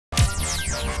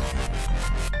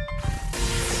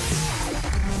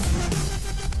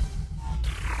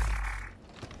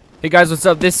Hey guys, what's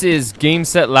up? This is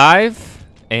GameSetLive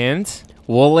and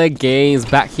WullieGames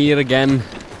back here again.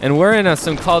 And we're in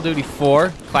some Call of Duty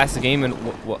 4 classic game. And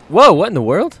whoa, what in the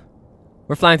world?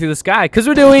 We're flying through the sky because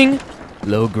we're doing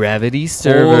low gravity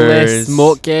servers. Holy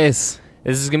smoke, yes.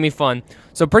 This is gonna be fun.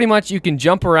 So pretty much you can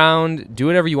jump around, do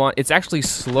whatever you want. It's actually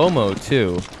slow-mo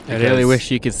too. I really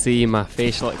wish you could see my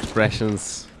facial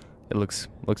expressions. It looks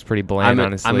pretty bland,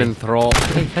 honestly. I'm enthralled.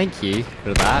 Hey, thank you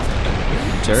for that.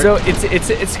 Sure. So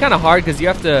it's kind of hard because you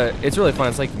have to. It's really fun.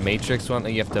 It's like Matrix one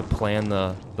that you have to plan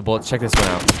the bullets. Check this one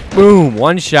out. Boom!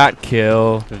 One shot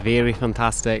kill. Very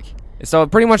fantastic. So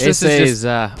pretty much this is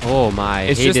just. Oh my!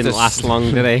 He didn't last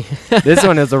long, did he? This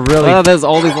one is a really. Oh, there's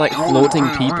all these like floating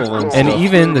people and stuff.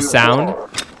 Even the sound.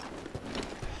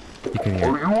 You can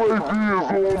hear.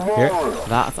 Here.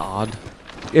 That's odd.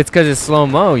 It's because it's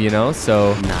slow-mo, you know.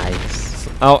 So nice.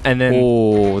 Oh, and then.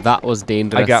 Oh, that was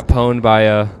dangerous. I got pwned by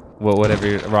a.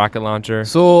 Whatever, rocket launcher.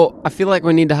 So I feel like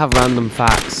we need to have random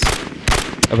facts.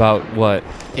 About what?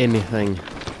 Anything.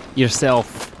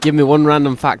 Yourself. Give me one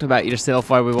random fact about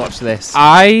yourself while we watch this.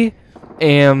 I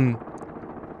am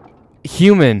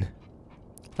human.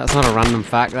 That's not a random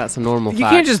fact, that's a normal fact. You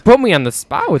can't just put me on the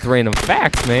spot with random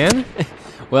facts, man.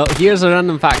 Well, here's a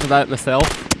random fact about myself.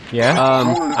 Yeah?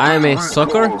 I am a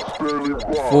sucker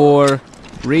for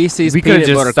Reese's We peanut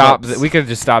butter cups. We could have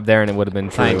just stopped there and it would have been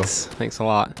true. Thanks a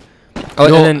lot. Oh,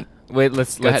 no, and then wait,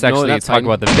 let's actually talk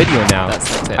about the video now.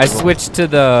 That's it. I switched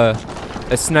to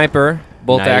a sniper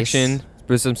bolt action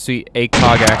with some sweet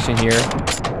ACOG action here.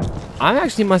 I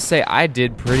actually must say I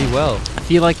did pretty well. I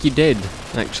feel like you did,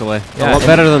 actually. Yeah, a lot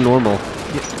better than normal.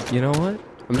 You know what?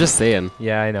 I'm just saying.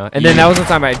 Yeah, I know. And then that was the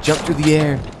time I jumped through the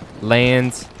air,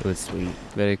 lands. It was sweet.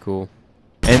 Very cool.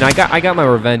 And I got my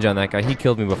revenge on that guy. He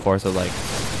killed me before, so like,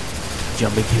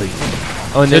 jump and kill you.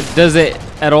 Oh, and does it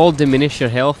at all diminish your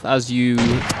health as you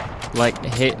like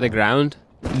hit the ground?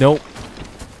 Nope.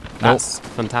 That's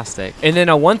fantastic. And then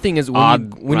one thing is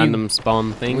when random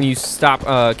spawn thing. When you stop,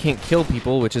 can't kill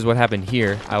people, which is what happened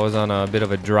here. I was on a bit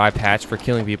of a dry patch for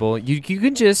killing people. You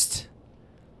can just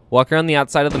walk around the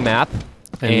outside of the map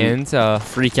and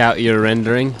freak out your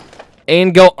rendering.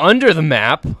 And go under the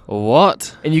map.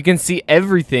 What? And you can see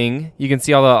everything. You can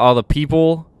see all the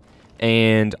people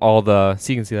and all the.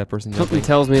 So you can see that person. Something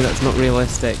tells me that's not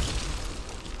realistic.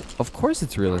 Of course,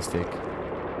 it's realistic.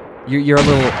 You're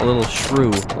a little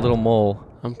shrew, a little mole.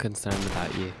 I'm concerned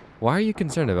about you. Why are you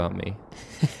concerned about me?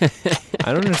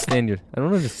 I don't understand you. I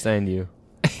don't understand you.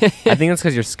 I think it's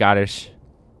because you're Scottish.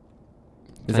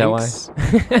 Is that why?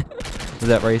 Is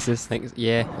that racist? Thanks.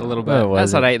 Yeah, a little bit.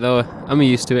 That's alright though. I'm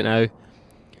used to it now.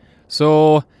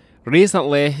 So,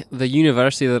 recently, the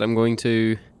university that I'm going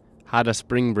to had a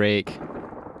spring break.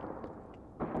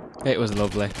 It was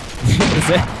lovely.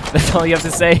 That's all you have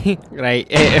to say?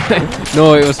 Right.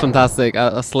 No, it was fantastic.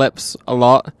 I slept a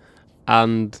lot,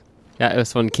 and yeah, it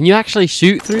was fun. Can you actually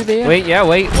shoot through there? Wait,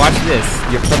 watch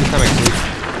this. Your perfect time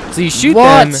actually. So you shoot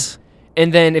them,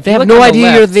 and then if they you have look no on idea the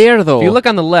left, you're there though. If you look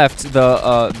on the left,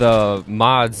 the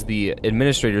mods, the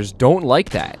administrators don't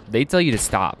like that. They tell you to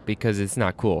stop because it's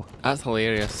not cool. That's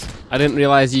hilarious. I didn't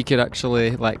realize you could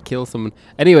actually like kill someone.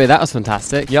 Anyway, that was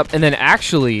fantastic. Yep. And then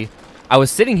actually, I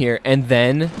was sitting here, and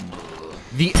then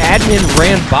the admin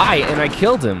ran by, and I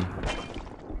killed him.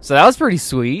 So that was pretty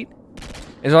sweet.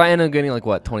 And so I ended up getting like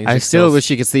what, 26 I still kills. wish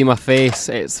you could see my face.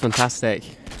 It's fantastic.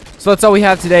 So that's all we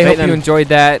have today. Hope you enjoyed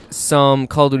that. Some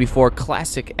Call of Duty 4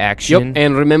 classic action. Yep,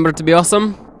 and remember to be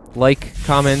awesome. Like,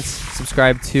 comment,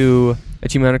 subscribe to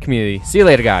Achievement Hunter Community. See you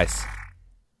later, guys.